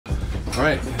All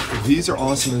right, these are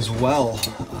awesome as well.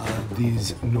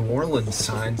 These New Orleans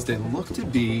signs, they look to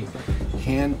be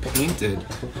hand painted.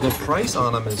 The price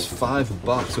on them is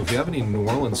 $5. So if you have any New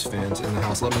Orleans fans in the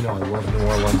house, let me know. I love New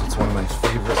Orleans. It's one of my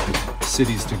favorite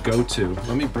cities to go to.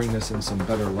 Let me bring this in some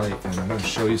better light, and I'm gonna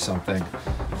show you something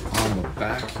on the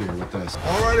back here with this.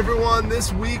 All right, everyone,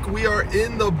 this week we are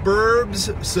in the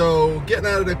burbs. So getting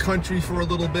out of the country for a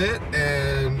little bit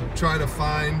and trying to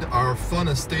find our fun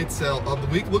estate sale of the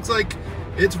week. Looks like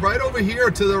it's right over here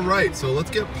to the right. So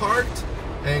let's get parked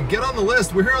and get on the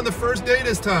list. We're here on the first day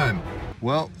this time.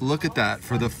 Well, look at that.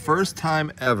 For the first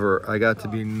time ever, I got to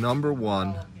be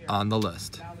 #1 on the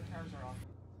list.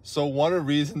 So one of the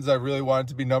reasons I really wanted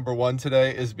to be #1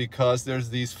 today is because there's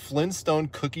these Flintstone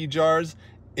cookie jars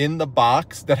in the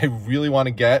box that I really want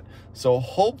to get. So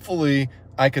hopefully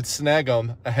I could snag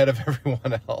them ahead of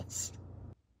everyone else.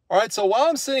 All right, so while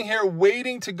I'm sitting here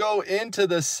waiting to go into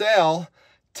the sale,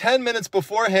 10 minutes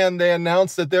beforehand, they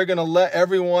announced that they're gonna let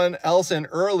everyone else in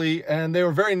early, and they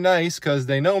were very nice because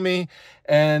they know me,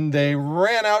 and they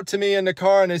ran out to me in the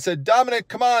car and they said, Dominic,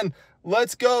 come on,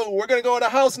 let's go. We're gonna go in the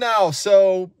house now.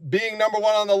 So being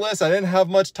 #1 on the list, I didn't have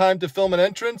much time to film an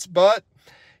entrance, but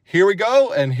here we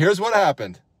go, and here's what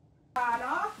happened.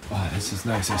 Oh, this is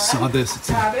nice. I saw this. It's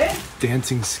a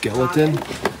dancing skeleton.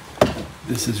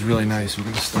 This is really nice. We're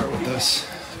gonna start with this.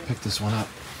 Pick this one up.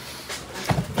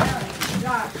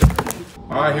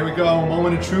 All right, here we go.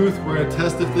 Moment of truth. We're gonna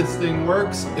test if this thing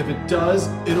works. If it does,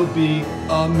 it'll be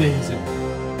amazing.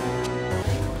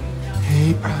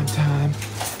 Hey, prime time.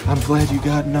 I'm glad you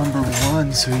got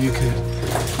 #1 so you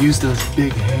could use those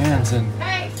big hands and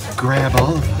grab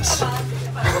all of us.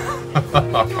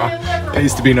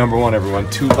 Pays to be #1, everyone.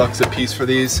 $2 a piece for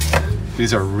these.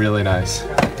 These are really nice.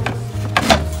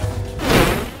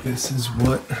 This is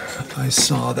what I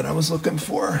saw that I was looking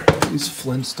for. These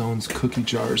Flintstones cookie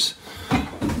jars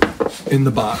in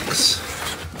the box.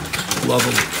 Love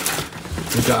them.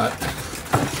 We got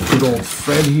good old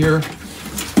Fred here,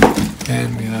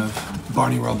 and we have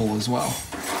Barney Rubble as well.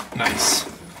 Nice.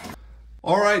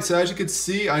 All right, so as you can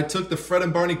see, I took the Fred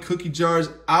and Barney cookie jars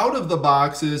out of the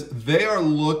boxes. They are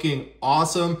looking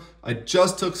awesome. I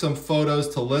just took some photos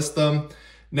to list them.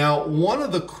 Now, one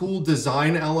of the cool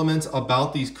design elements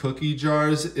about these cookie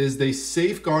jars is they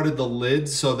safeguarded the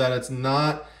lids so that it's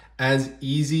not as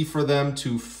easy for them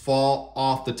to fall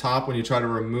off the top when you try to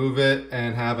remove it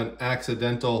and have an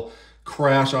accidental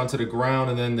crash onto the ground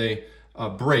and then they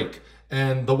break.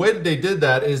 And the way that they did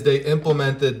that is they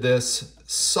implemented this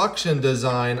suction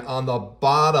design on the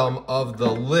bottom of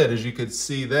the lid, as you could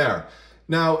see there.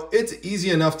 Now, it's easy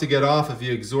enough to get off if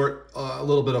you exert a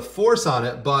little bit of force on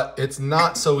it, but it's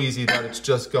not so easy that it's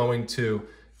just going to,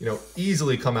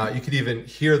 easily come out. You could even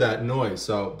hear that noise.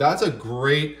 So that's a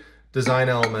great design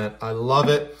element. I love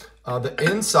it. The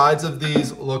insides of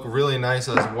these look really nice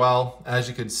as well. As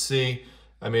you can see,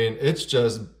 I mean, it's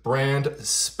just brand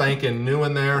spanking new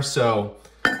in there. So,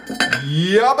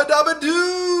 yabba dabba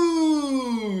doo!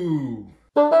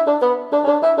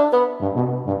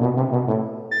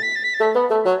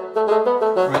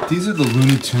 Right, these are the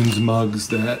Looney Tunes mugs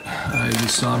that you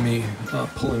saw me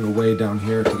pulling away down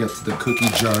here to get to the cookie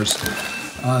jars.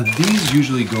 These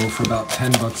usually go for about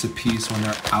 $10 a piece when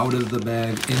they're out of the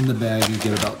bag. In the bag, you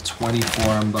get about 20 for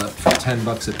them, but for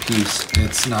 $10 a piece,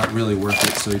 it's not really worth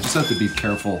it. So you just have to be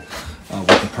careful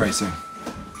with the pricing.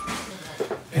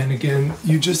 And again,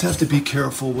 you just have to be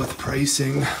careful with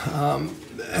pricing.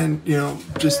 And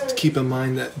just keep in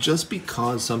mind that just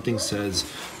because something says,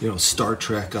 Star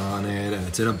Trek on it and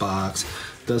it's in a box,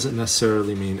 doesn't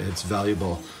necessarily mean it's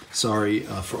valuable. Sorry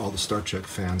for all the Star Trek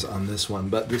fans on this one,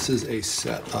 but this is a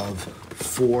set of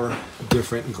 4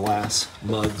 different glass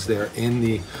mugs. They're in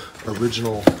the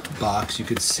original box. You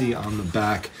could see on the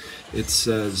back, it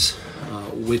says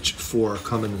which 4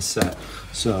 come in the set.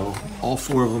 So all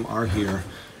 4 of them are here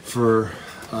for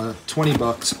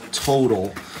 $20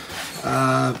 total.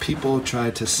 People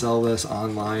tried to sell this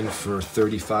online for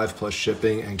 $35 plus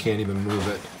shipping and can't even move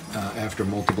it after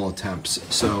multiple attempts.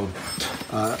 So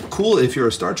cool if you're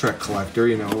a Star Trek collector.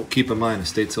 Keep in mind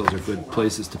estate sales are good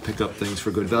places to pick up things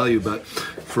for good value, but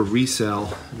for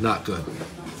resale, not good.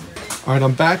 All right,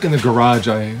 I'm back in the garage.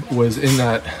 I was in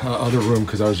that other room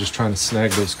because I was just trying to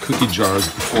snag those cookie jars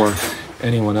before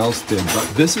anyone else did.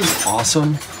 But this is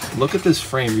awesome. Look at this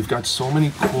frame. You've got so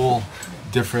many cool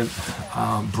different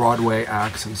Broadway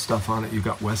acts and stuff on it. You've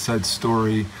got West Side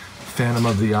Story, Phantom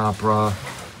of the Opera,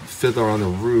 Fiddler on the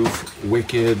Roof,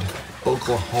 Wicked,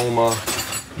 Oklahoma,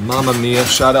 Mamma Mia.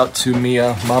 Shout out to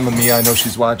Mia, Mamma Mia. I know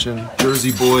she's watching.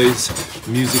 Jersey Boys,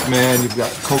 Music Man. You've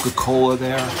got Coca-Cola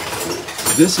there.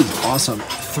 This is awesome.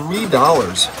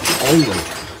 $3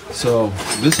 only. So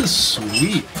this is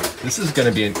sweet. This is going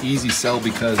to be an easy sell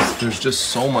because there's just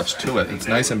so much to it. It's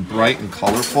nice and bright and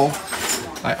colorful.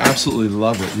 I absolutely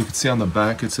love it. You can see on the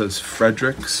back it says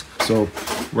Fredericks. So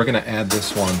we're going to add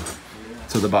this one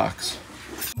to the box.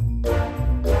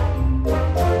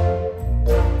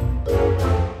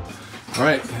 All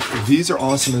right, these are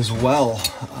awesome as well.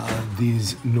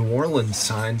 These New Orleans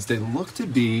signs, they look to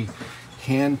be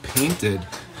hand painted.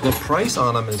 The price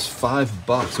on them is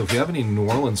 $5. So if you have any New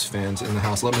Orleans fans in the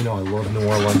house, let me know. I love New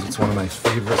Orleans. It's one of my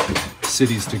favorite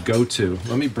cities to go to.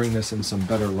 Let me bring this in some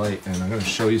better light, and I'm going to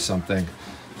show you something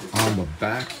on the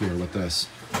back here with this.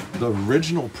 The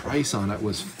original price on it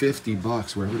was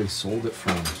 $50 wherever they sold it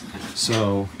from.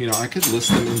 So, you know, I could list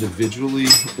them individually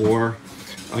or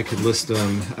I could list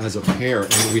them as a pair,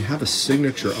 and we have a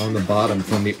signature on the bottom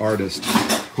from the artist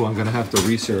who I'm going to have to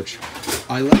research.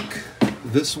 I like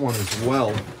this one as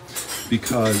well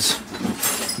because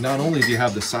not only do you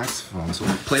have the saxophone, so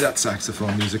play that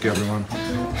saxophone music, everyone.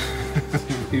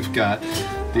 We've got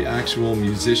the actual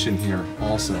musician here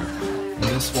also. In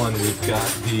this one, we've got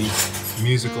the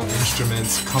musical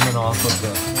instruments coming off of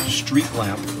the street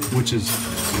lamp, which is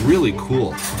really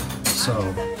cool.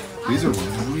 So these are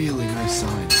really nice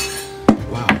signs.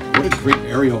 Wow, what a great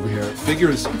area over here. It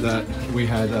figures that we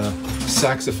had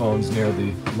saxophones near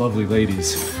the lovely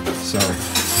ladies. So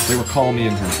they were calling me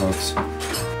in here, folks.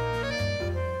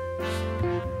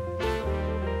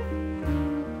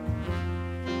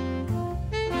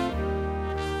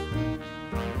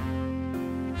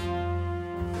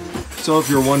 So if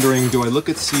you're wondering, do I look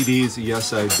at CDs?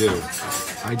 Yes, I do.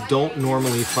 I don't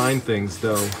normally find things,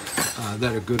 though,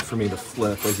 that are good for me to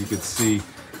flip. As you could see,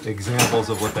 examples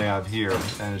of what they have here,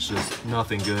 and it's just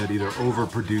nothing good, either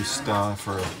overproduced stuff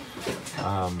or,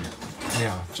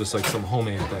 yeah, just like some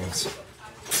homemade things.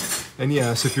 And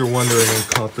yes, if you're wondering, I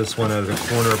caught this one out of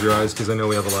the corner of your eyes because I know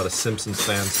we have a lot of Simpsons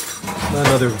fans.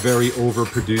 Another very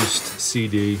overproduced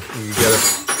CD.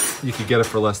 You could get it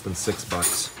for less than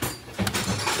 $6.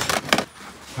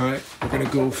 All right, we're gonna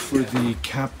go for the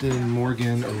Captain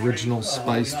Morgan Original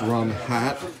Spiced Rum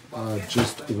hat.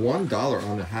 Just $1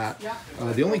 on the hat.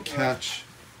 The only catch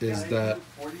is that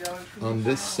on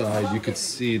this side you could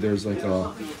see there's like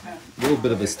a little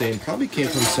bit of a stain. Probably came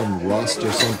from some rust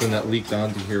or something that leaked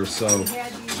onto here. So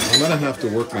I'm gonna have to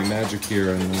work my magic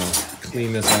here and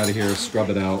clean this out of here, scrub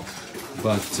it out.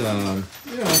 But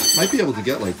you know, might be able to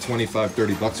get like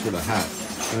 $25–30 for the hat.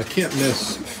 I can't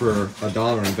miss for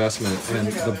 $1 investment,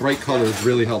 and the bright colors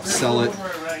really help sell it.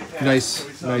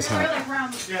 Nice hat.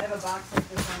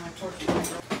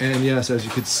 And yes, as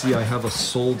you can see, I have a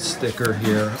sold sticker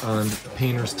here on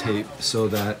painter's tape so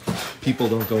that people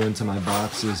don't go into my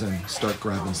boxes and start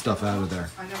grabbing stuff out of there.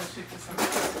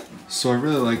 So I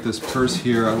really like this purse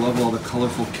here. I love all the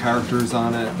colorful characters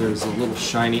on it. There's a little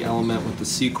shiny element with the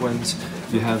sequins.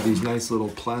 You have these nice little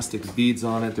plastic beads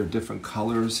on it. They're different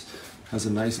colors. Has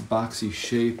a nice boxy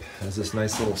shape. Has this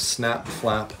nice little snap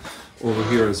flap over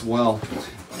here as well.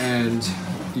 And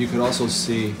you can also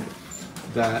see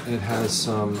that it has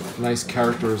some nice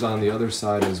characters on the other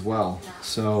side as well.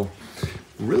 So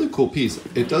really cool piece.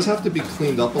 It does have to be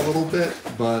cleaned up a little bit,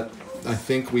 but I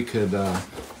think we could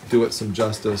do it some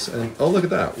justice. And oh, look at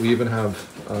that. We even have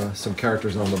some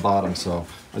characters on the bottom. So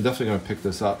I'm definitely gonna pick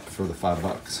this up for the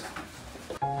 $5.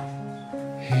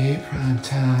 Hey,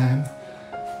 Primetime.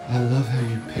 I love how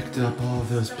you picked up all of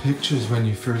those pictures when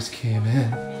you first came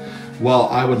in. Well,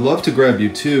 I would love to grab you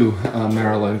too,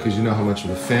 Marilyn, because you know how much of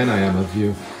a fan I am of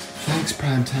you. Thanks,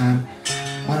 Primetime.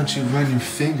 Why don't you run your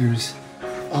fingers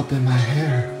up in my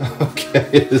hair? Okay,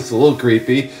 it's a little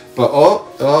creepy, but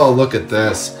oh, look at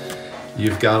this.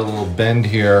 You've got a little bend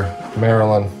here,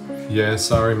 Marilyn. Yeah,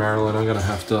 sorry, Marilyn, I'm gonna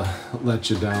have to let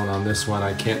you down on this one.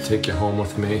 I can't take you home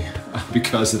with me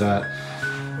because of that.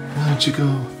 Why don't you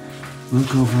go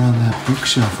look over on that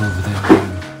bookshelf over there?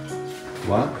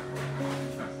 What?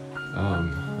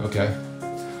 Okay.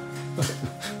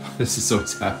 This is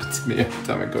what's happened to me every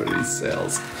time I go to these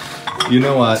sales. You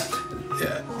know what?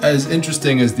 As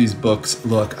interesting as these books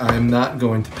look, I'm not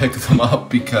going to pick them up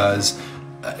because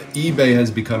eBay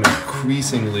has become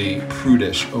increasingly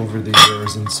prudish over the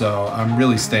years, and so I'm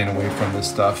really staying away from this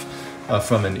stuff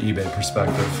from an eBay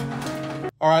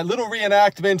perspective. All right, little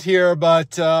reenactment here,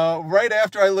 but right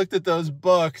after I looked at those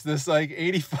books, this like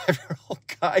 85-year-old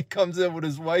guy comes in with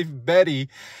his wife, Betty.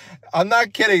 I'm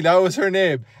not kidding, that was her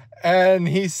name. And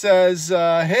he says,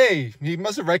 hey, he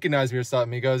must have recognized me or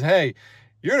something. He goes, hey,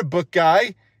 you're the book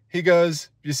guy. He goes,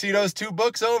 you see those 2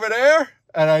 books over there?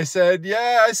 And I said,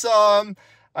 yeah, I saw them.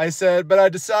 I said, but I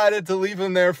decided to leave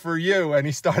them there for you. And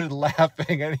he started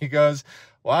laughing and he goes,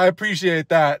 Well, I appreciate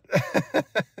that.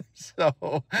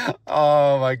 So,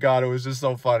 oh my God, it was just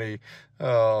so funny.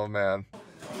 Oh man.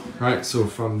 All right, so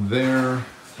from there,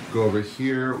 go over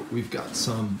here. We've got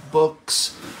some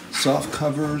books, soft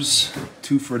covers,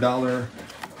 2 for $1,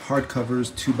 hard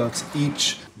covers, $2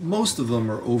 each. Most of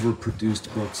them are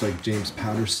overproduced books like James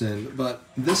Patterson, but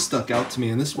this stuck out to me,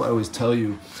 and this is what I always tell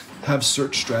you. Have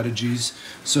search strategies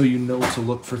so you know to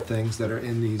look for things that are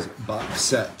in these box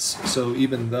sets. So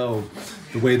even though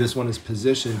the way this one is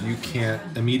positioned, you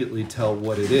can't immediately tell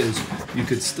what it is, you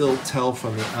could still tell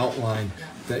from the outline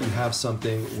that you have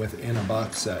something within a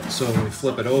box set. So when we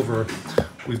flip it over,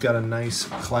 we've got a nice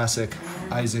classic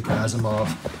Isaac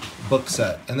Asimov book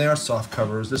set, and they are soft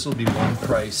covers. This will be one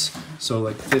price, so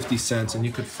like 50 cents, and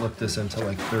you could flip this into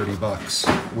like 30 bucks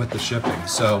with the shipping.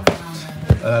 So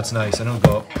that's nice. And it'll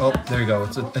go, oh, there you go.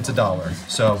 It's $1.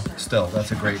 So still,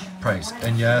 that's a great price.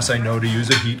 And yes, I know to use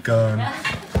a heat gun.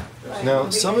 Now,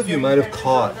 some of you might have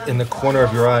caught in the corner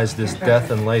of your eyes this Death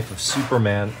and Life of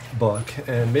Superman book,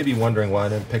 and maybe wondering why I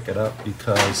didn't pick it up,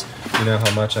 because you know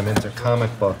how much I'm into comic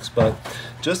books. But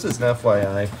just as an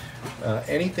FYI,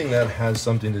 anything that has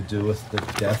something to do with the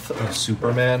death of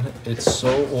Superman, it's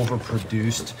so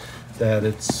overproduced that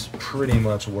it's pretty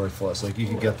much worthless. Like, you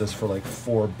could get this for like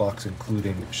 $4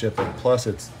 including shipping, plus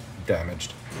it's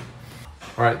damaged.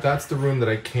 All right, that's the room that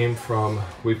I came from.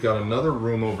 We've got another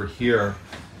room over here,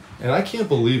 and I can't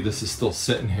believe this is still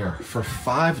sitting here for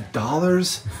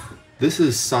 $5. This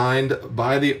is signed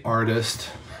by the artist.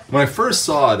 When I first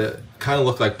saw it, it kind of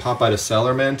looked like Popeye the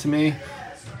Sailor Man to me,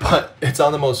 but it's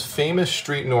on the most famous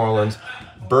street in New Orleans,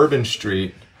 Bourbon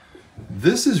Street.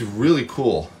 This is really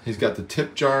cool. He's got the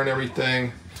tip jar and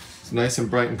everything. It's nice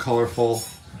and bright and colorful.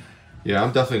 Yeah,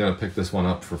 I'm definitely gonna pick this one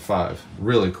up for $5.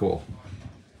 Really cool.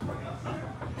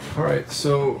 All right,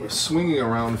 so swinging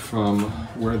around from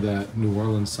where that New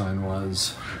Orleans sign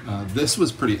was, this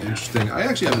was pretty interesting. I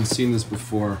actually haven't seen this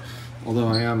before, although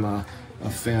I am a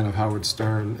fan of Howard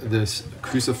Stern. This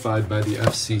Crucified by the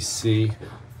FCC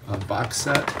box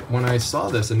set. When I saw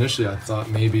this initially, I thought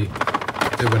maybe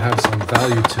it would have some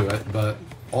value to it, but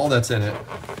all that's in it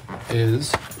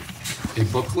is a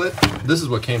booklet. This is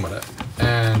what came with it,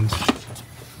 and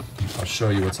I'll show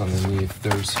you what's underneath.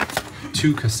 There's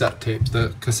 2 cassette tapes. The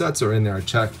cassettes are in there, I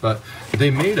checked, but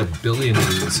they made 1 billion of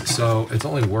these, so it's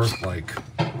only worth like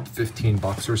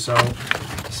 $15 or so.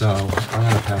 So I'm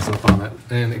gonna pass up on it.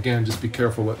 And again, just be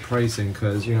careful with pricing,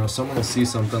 because you know, someone will see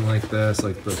something like this,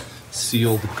 like the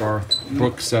sealed Garth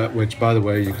Brooks set, which by the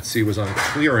way, you can see was on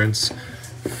clearance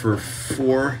for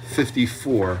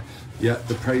 $4.54. Yet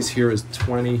the price here is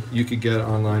 $20. You could get it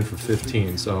online for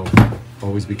 $15. So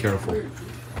always be careful.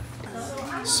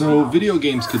 So video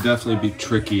games could definitely be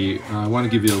tricky. I want to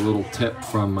give you a little tip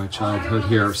from my childhood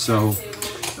here. So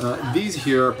these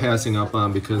here are passing up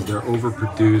on because they're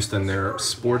overproduced, and they're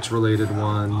sports related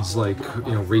ones, like,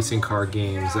 you know, racing car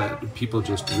games that people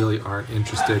just really aren't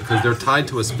interested because they're tied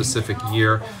to a specific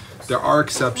year. There are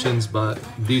exceptions, but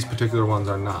these particular ones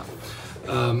are not.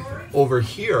 Over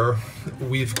here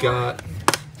we've got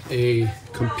a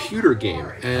computer game,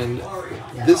 and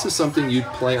this is something you'd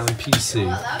play on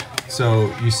PC.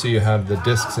 So you see you have the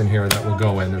discs in here that will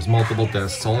go in. There's multiple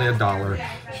discs, only $1.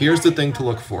 Here's the thing to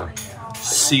look for: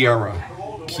 Sierra.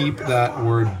 Keep that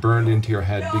word burned into your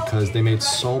head, because they made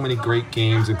so many great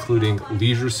games, including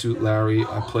Leisure Suit Larry.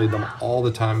 I played them all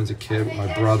the time as a kid with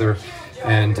my brother,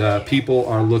 and people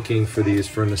are looking for these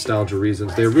for nostalgia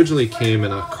reasons. They originally came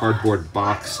in a cardboard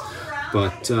box,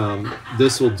 but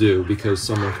this will do because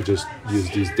someone could just use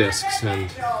these discs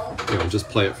and, you know, just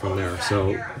play it from there.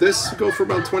 So this go for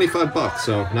about 25 bucks,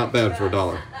 so not bad for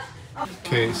 $1.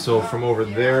 Okay, so from over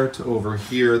there to over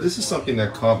here, this is something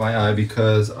that caught my eye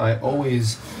because I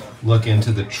always look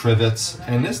into the trivets,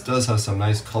 and this does have some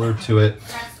nice color to it.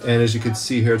 And as you can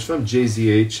see here, it's from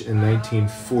JZH in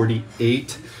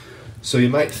 1948. So you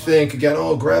might think, again,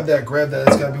 oh, grab that,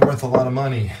 it's gotta be worth a lot of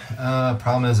money.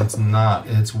 Problem is, it's not.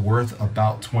 It's worth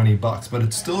about 20 bucks, but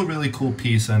it's still a really cool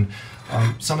piece. And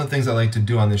some of the things I like to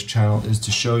do on this channel is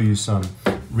to show you some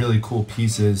really cool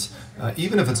pieces.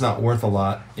 Even if it's not worth a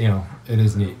lot, you know, it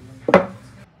is neat.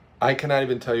 I cannot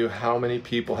even tell you how many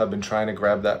people have been trying to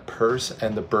grab that purse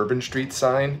and the Bourbon Street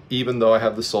sign, even though I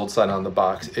have the sold sign on the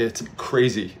box. It's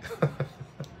crazy.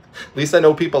 At least I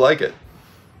know people like it.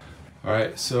 All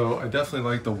right, so I definitely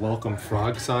like the Welcome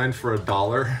Frog sign for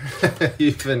 $1,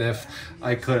 even if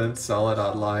I couldn't sell it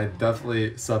online.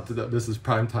 Definitely something that Mrs.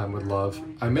 Primetime would love.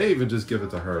 I may even just give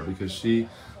it to her because she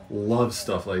loves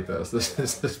stuff like this. This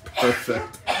is just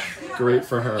perfect. Great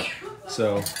for her.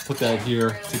 So put that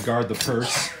here to guard the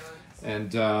purse.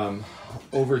 And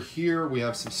over here we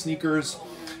have some sneakers.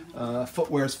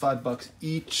 Footwear is $5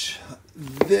 each.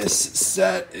 This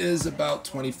set is about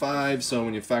 25, so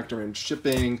when you factor in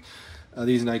shipping,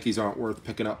 these Nikes aren't worth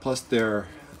picking up. Plus they're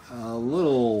a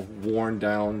little worn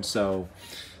down, so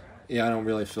yeah, I don't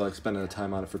really feel like spending the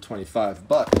time on it for 25.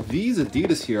 But these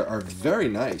Adidas here are very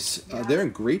nice. They're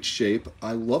in great shape.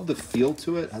 I love the feel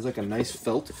to it. It has like a nice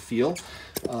felt feel.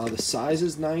 The size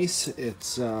is nice.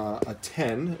 It's a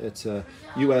 10. It's a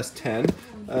US 10.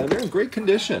 They're in great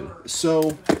condition.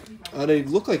 So they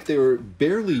look like they were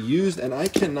barely used, and I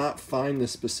cannot find the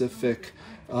specific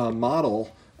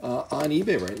model on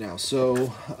eBay right now.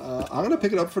 So I'm gonna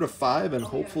pick it up for the 5 and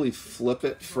hopefully flip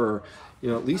it for, you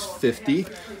know, at least 50.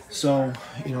 So,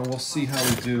 you know, we'll see how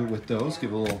we do with those.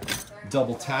 Give a little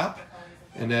double tap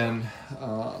and then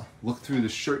look through the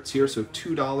shirts here. So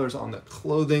 $2 on the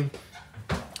clothing.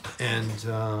 And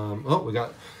oh, we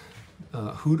got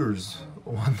Hooters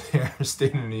one there,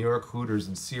 State of New York, Hooters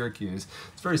in Syracuse.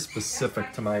 It's very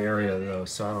specific to my area though,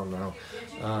 so I don't know.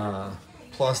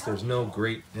 Plus there's no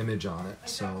great image on it.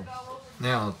 So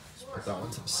now let's put that one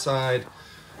to the side.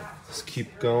 Let's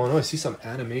keep going. Oh, I see some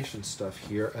animation stuff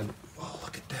here, and oh,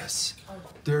 look at this.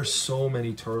 There's so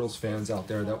many Turtles fans out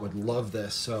there that would love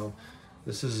this. So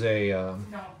this is a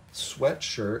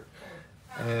sweatshirt,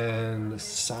 and the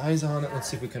size on it, let's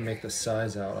see if we can make the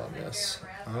size out on this.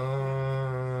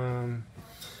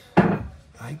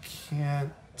 I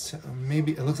can't,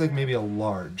 maybe, it looks like maybe a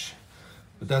large,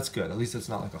 but that's good. At least it's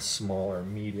not like a small or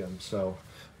medium. So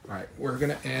all right, we're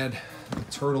gonna add the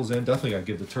Turtles in. Definitely gotta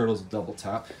give the Turtles a double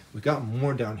tap. We got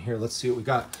more down here. Let's see what we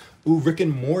got. Ooh, Rick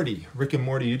and Morty. Rick and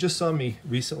Morty. You just saw me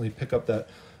recently pick up that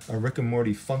Rick and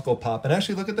Morty Funko Pop. And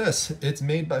actually, look at this. It's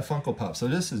made by Funko Pop. So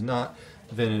this is not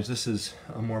vintage. This is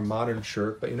a more modern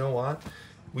shirt. But you know what?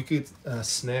 We could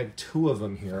snag 2 of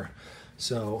them here.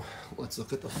 So let's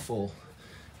look at the full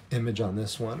image on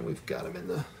this one. We've got them in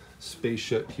the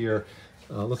spaceship here.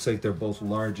 Looks like they're both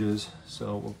larges,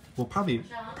 so we'll probably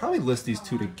list these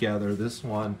 2 together, this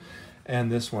one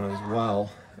and this one as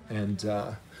well. And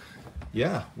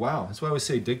yeah, wow, that's why I always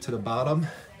say dig to the bottom,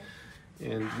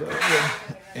 and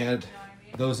add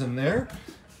those in there.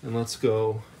 And let's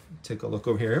go take a look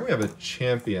over here. Here we have a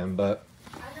Champion, but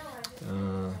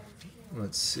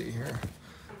let's see here.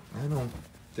 I don't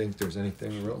think there's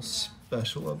anything real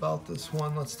special about this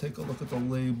one. Let's take a look at the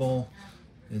label.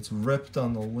 It's ripped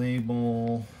on the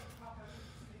label.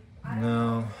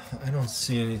 No, I don't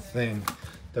see anything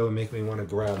that would make me want to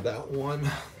grab that one.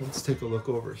 Let's take a look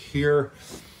over here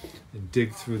and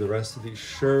dig through the rest of these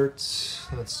shirts.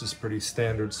 That's just pretty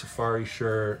standard safari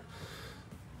shirt.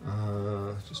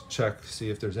 Just check, see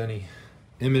if there's any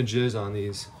images on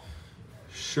these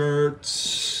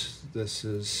shirts. This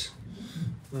is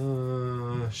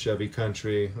Chevy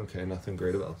Country. Okay, nothing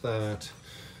great about that.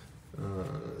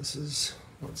 This is,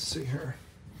 let's see here.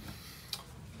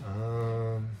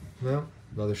 No,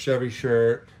 another Chevy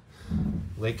shirt,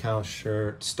 Lake House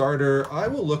shirt, starter. I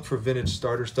will look for vintage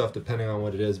starter stuff depending on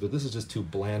what it is, but this is just too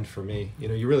bland for me. You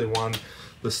know, you really want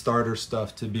the starter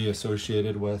stuff to be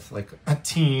associated with like a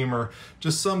team or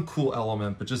just some cool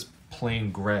element, but just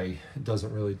plain gray, it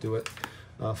doesn't really do it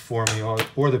for me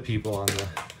or the people on the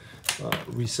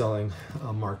reselling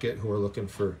market who are looking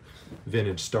for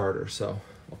vintage starter. So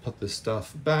I'll put this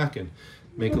stuff back and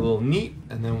make it a little neat,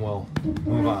 and then we'll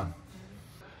move on.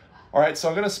 All right, so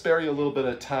I'm gonna spare you a little bit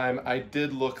of time. I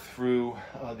did look through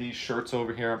these shirts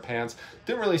over here and pants.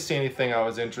 Didn't really see anything I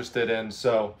was interested in,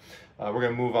 so we're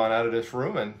gonna move on out of this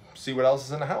room and see what else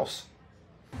is in the house.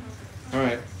 All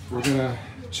right, we're gonna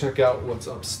check out what's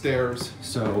upstairs.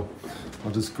 So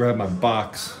I'll just grab my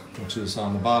box, which is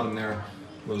on the bottom there.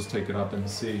 We'll just take it up and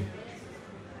see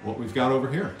what we've got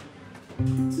over here.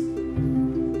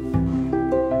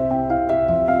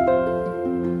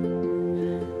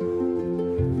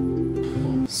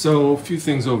 So a few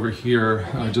things over here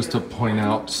just to point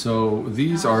out. So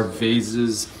these are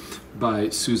vases by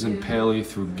Susan Paley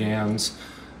through Gans.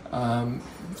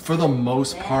 For the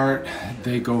most part,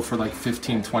 they go for like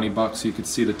 15, 20 bucks. You could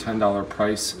see the $10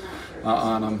 price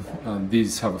on them.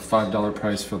 These have a $5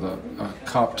 price for the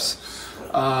cups.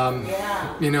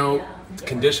 You know,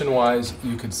 condition-wise,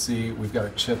 you can see we've got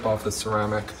a chip off the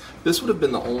ceramic. This would have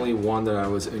been the only one that I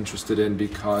was interested in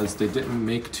because they didn't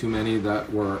make too many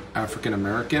that were African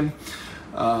American,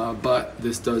 but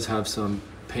this does have some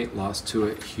paint loss to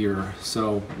it here.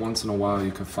 So once in a while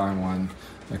you could find one,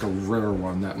 like a rare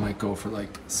one that might go for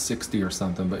like 60 or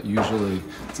something, but usually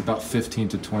it's about 15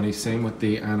 to 20. Same with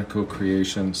the Anico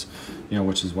Creations, you know,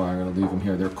 which is why I'm gonna leave them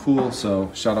here. They're cool, so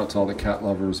shout out to all the cat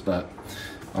lovers, but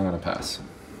I'm gonna pass.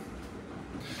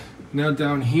 Now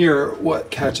down here,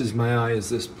 what catches my eye is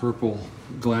this purple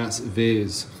glass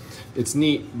vase. It's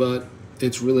neat, but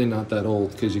it's really not that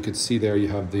old, because you could see there you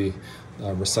have the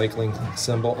recycling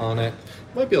symbol on it.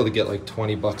 You might be able to get like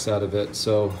 20 bucks out of it.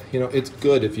 So, you know, it's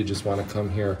good if you just want to come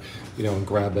here, you know, and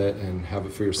grab it and have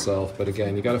it for yourself. But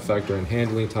again, you got to factor in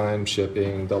handling time,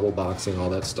 shipping, double boxing, all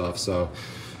that stuff. So,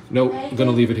 nope, I'm going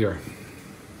to leave it here.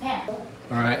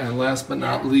 All right, and last but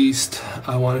not least,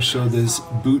 I want to show this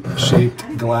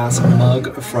boot-shaped glass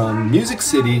mug from Music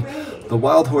City, the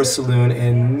Wild Horse Saloon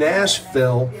in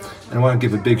Nashville. And I want to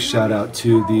give a big shout out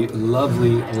to the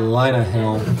lovely Lina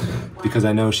Hill, because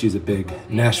I know she's a big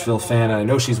Nashville fan and I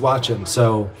know she's watching.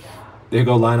 So there you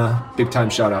go, Lina, big time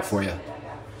shout out for you.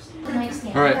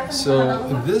 All right,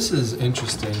 so this is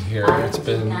interesting here. It's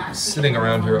been sitting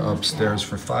around here upstairs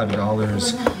for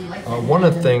 $5. One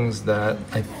of the things that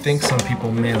I think some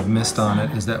people may have missed on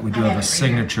it is that we do have a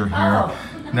signature here.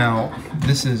 Now,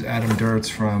 this is Adam Duritz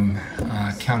from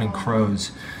Counting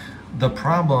Crows. The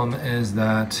problem is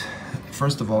that,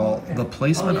 first of all, the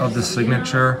placement of the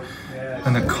signature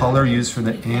and the color used for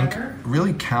the ink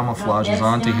really camouflages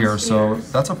onto here, so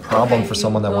that's a problem for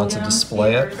someone that wants to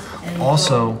display it.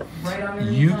 Also,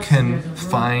 you can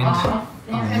find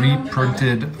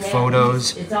reprinted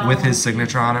photos with his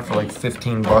signature on it for like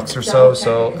 15 bucks or so.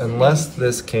 So unless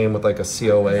this came with like a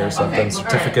COA or something,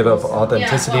 certificate of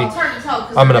authenticity,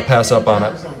 I'm gonna pass up on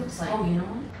it.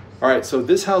 All right, so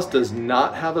this house does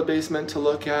not have a basement to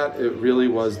look at. It really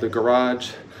was the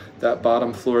garage, that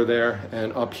bottom floor there,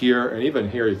 and up here, and even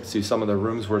here you can see some of the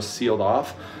rooms were sealed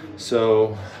off.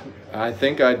 So I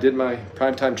think I did my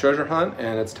primetime treasure hunt,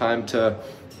 and it's time to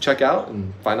check out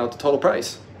and find out the total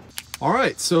price. All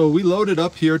right, so we loaded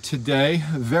up here today.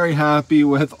 Very happy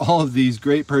with all of these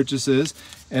great purchases,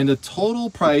 and the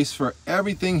total price for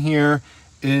everything here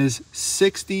is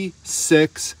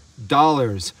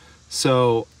 $66.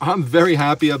 So I'm very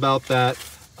happy about that.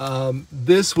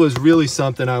 This was really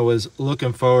something I was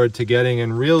looking forward to getting,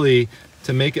 and really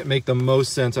to make the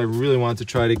most sense, I really wanted to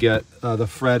try to get the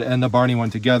Fred and the Barney one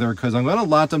together, because I'm going to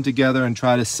lot them together and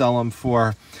try to sell them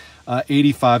for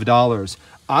 $85.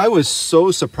 I was so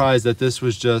surprised that this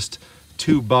was just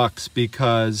 $2,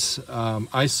 because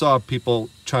I saw people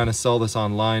trying to sell this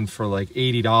online for like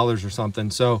 $80 or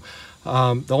something. So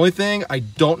the only thing, I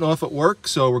don't know if it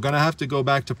works, so we're gonna have to go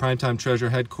back to Primetime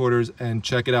Treasure headquarters and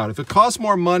check it out. If it cost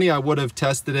more money, I would have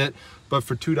tested it, but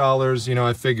for $2, you know,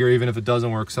 I figure even if it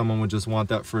doesn't work, someone would just want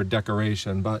that for a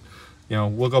decoration. But, you know,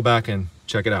 we'll go back and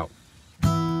check it out.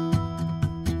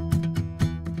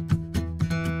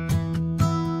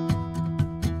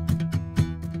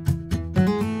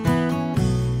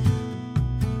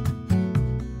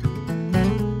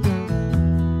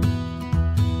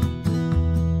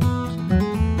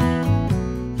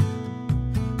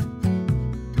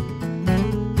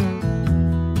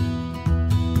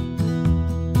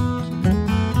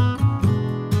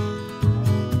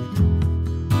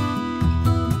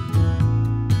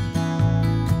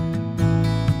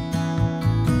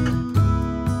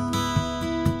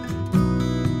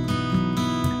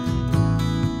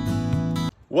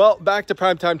 Well, back to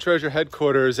Primetime Treasure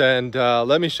headquarters, and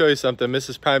let me show you something.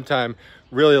 Mrs. Primetime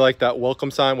really liked that welcome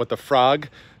sign with the frog,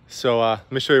 so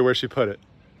let me show you where she put it.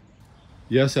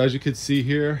 Yes, as you can see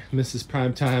here, Mrs.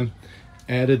 Primetime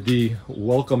added the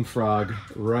welcome frog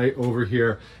right over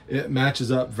here. It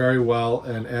matches up very well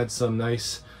and adds some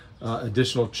nice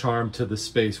additional charm to the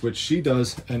space, which she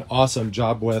does an awesome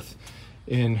job with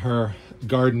in her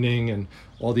gardening and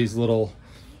all these little,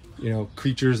 you know,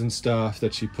 creatures and stuff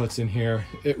that she puts in here.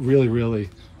 It really,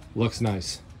 really looks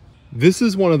nice. This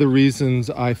is one of the reasons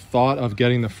I thought of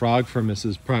getting the frog for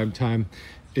Mrs. Primetime,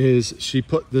 is she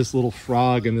put this little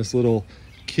frog in this little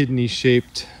kidney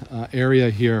shaped area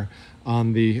here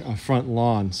on the front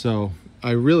lawn. So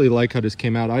I really like how this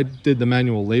came out. I did the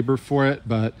manual labor for it,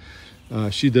 but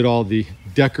she did all the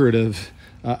decorative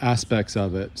aspects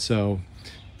of it. So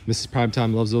Mrs.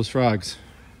 Primetime loves those frogs.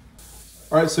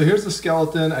 All right, so here's the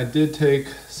skeleton. I did take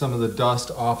some of the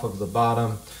dust off of the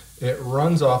bottom. It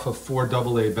runs off of 4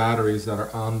 AA batteries that are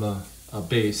on the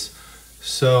base.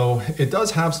 So it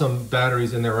does have some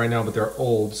batteries in there right now, but they're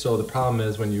old. So the problem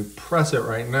is when you press it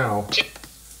right now,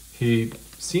 he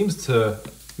seems to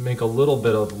make a little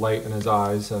bit of light in his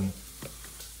eyes, and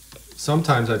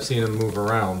sometimes I've seen him move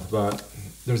around, but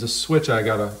there's a switch I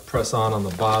gotta press on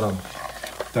the bottom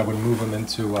that would move him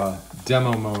into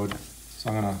demo mode. So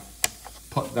I'm gonna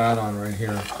put that on right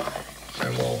here,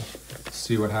 and we'll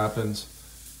see what happens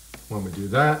when we do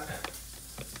that.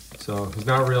 So he's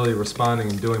not really responding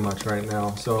and doing much right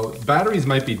now. So batteries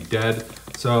might be dead.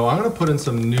 So I'm gonna put in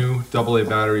some new AA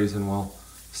batteries and we'll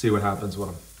see what happens with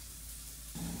them.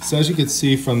 So as you can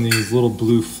see from these little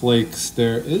blue flakes,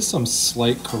 there is some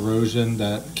slight corrosion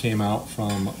that came out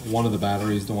from one of the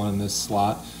batteries, the one in this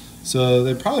slot. So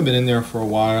they've probably been in there for a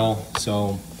while.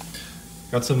 So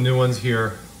got some new ones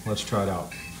here. Let's try it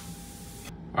out.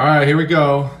 All right, here we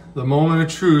go. The moment of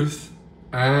truth.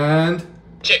 And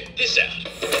check this out.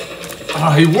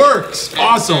 Ah, he works.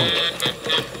 Awesome.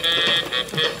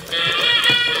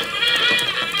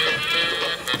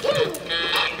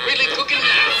 I'm really cooking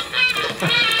now.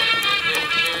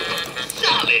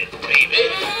 Solid, baby.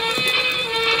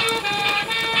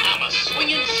 I'm a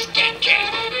swinging scat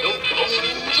cat. No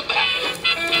bones about it.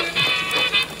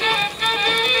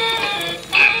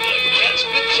 I'm the cat's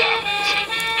pajamas.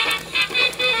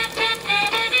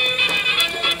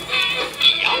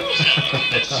 Yowza,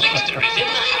 the slickster is in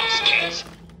the house, cats.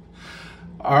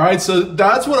 All right, so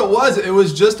that's what it was. It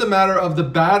was just a matter of the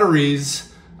batteries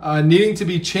needing to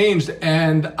be changed,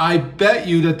 and I bet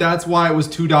you that that's why it was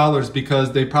 $2,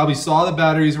 because they probably saw the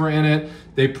batteries were in it,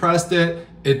 they pressed it,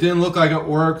 it didn't look like it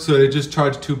worked, so they just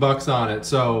charged $2 on it.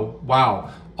 So wow,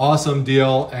 awesome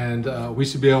deal, and we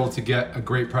should be able to get a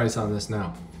great price on this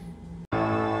now.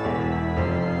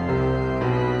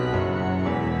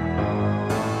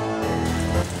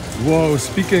 Whoa,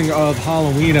 speaking of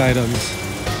Halloween items,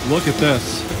 look at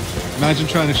this. Imagine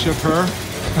trying to ship her.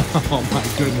 Oh my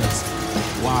goodness.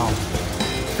 Wow,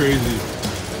 crazy.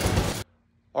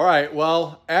 All right,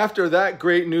 well, after that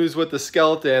great news with the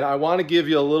skeleton, I want to give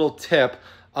you a little tip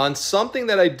on something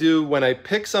that I do when I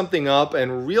pick something up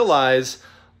and realize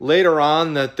later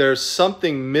on that there's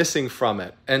something missing from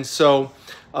it. And so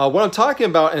what I'm talking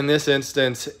about in this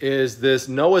instance is this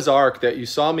Noah's Ark that you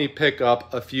saw me pick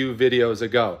up a few videos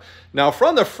ago. Now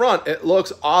from the front, it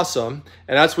looks awesome,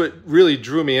 and that's what really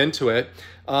drew me into it.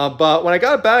 But when I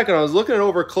got it back and I was looking it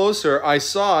over closer, I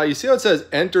saw, you see how it says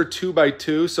enter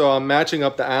 2x2? So I'm matching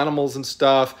up the animals and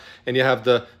stuff, and you have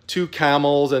the 2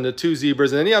 camels and the 2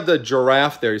 zebras, and then you have the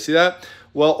giraffe there. You see that?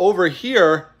 Well, over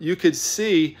here, you could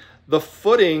see the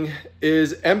footing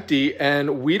is empty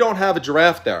and we don't have a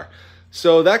giraffe there.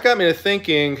 So that got me to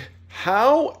thinking,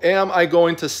 how am I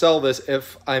going to sell this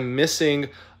if I'm missing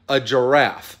a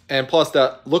giraffe? And plus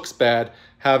that looks bad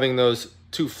having those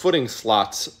 2 footing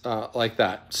slots like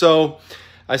that. So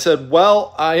I said,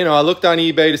 well, I looked on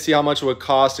eBay to see how much it would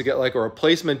cost to get like a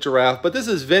replacement giraffe, but this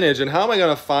is vintage, and how am I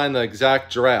going to find the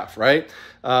exact giraffe, right?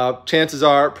 Chances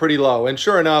are pretty low, and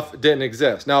sure enough, it didn't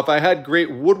exist. Now, if I had great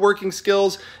woodworking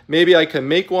skills, maybe I could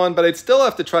make one, but I'd still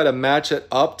have to try to match it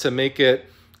up to make it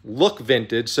look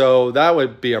vintage, so that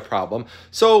would be a problem.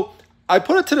 So I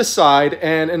put it to the side,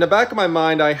 and in the back of my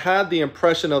mind, I had the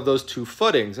impression of those 2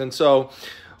 footings, and so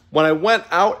when I went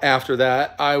out after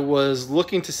that, I was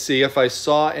looking to see if I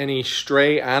saw any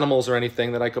stray animals or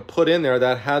anything that I could put in there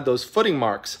that had those footing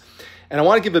marks. And I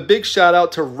want to give a big shout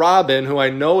out to Robin, who I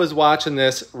know is watching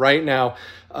this right now.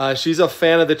 She's a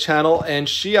fan of the channel, and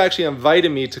she actually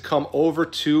invited me to come over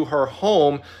to her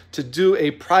home to do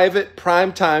a private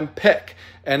primetime pick.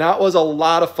 And that was a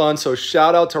lot of fun, so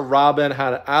shout out to Robin.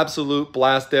 Had an absolute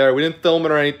blast there. We didn't film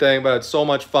it or anything, but I had so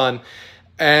much fun.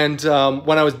 And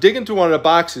when I was digging through one of the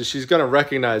boxes, she's gonna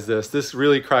recognize this. This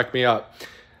really cracked me up.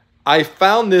 I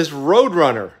found this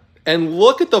Roadrunner, and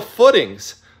look at the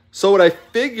footings. So what I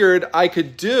figured I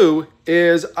could do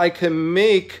is I can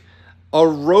make a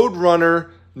Roadrunner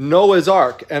Noah's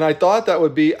Ark, and I thought that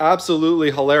would be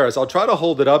absolutely hilarious. I'll try to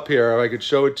hold it up here if I could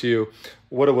show it to you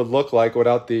what it would look like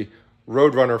without the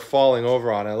Roadrunner falling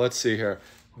over on it. Let's see here.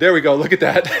 There we go, look at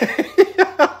that.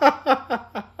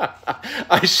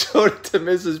 I showed it to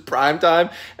Mrs.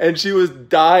 Primetime, and she was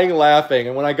dying laughing.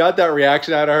 And when I got that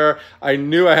reaction out of her, I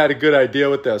knew I had a good idea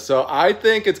with this. So I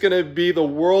think it's going to be the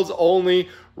world's only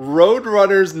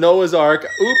Roadrunner's Noah's Ark.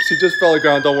 Oops, he just fell to the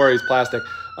ground. Don't worry, he's plastic.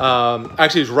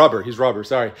 Actually, he's rubber,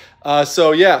 sorry.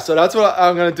 So yeah, so that's what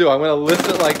I'm going to do. I'm going to lift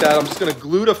it like that. I'm just going to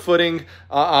glue the footing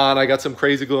on. I got some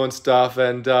crazy glue and stuff,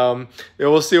 and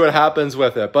we'll see what happens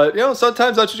with it. But,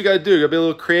 sometimes that's what you got to do. You got to be a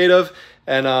little creative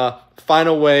and find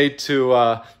a way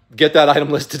to get that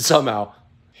item listed somehow.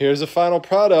 Here's the final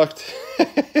product.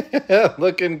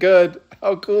 Looking good.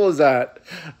 How cool is that?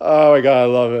 Oh my God, I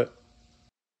love it.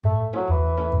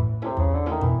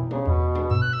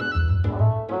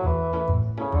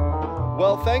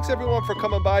 Well, thanks everyone for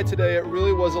coming by today. It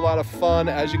really was a lot of fun.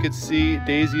 As you can see,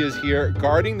 Daisy is here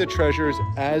guarding the treasures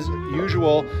as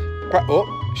usual.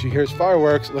 Oh, she hears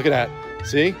fireworks. Look at that.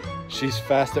 See? She's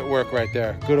fast at work right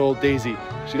there. Good old Daisy.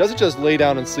 She doesn't just lay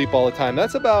down and sleep all the time.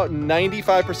 That's about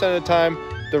 95% of the time.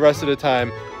 The rest of the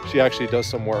time, she actually does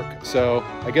some work. So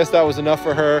I guess that was enough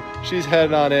for her. She's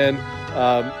heading on in.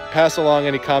 pass along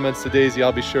any comments to Daisy.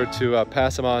 I'll be sure to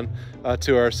pass them on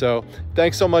to her. So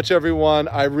thanks so much, everyone.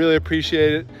 I really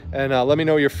appreciate it. And let me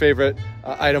know what your favorite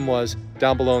item was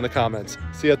down below in the comments.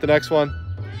 See you at the next one.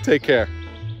 Take care.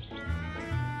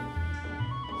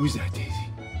 Who's that, Daisy?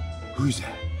 Who's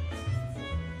that?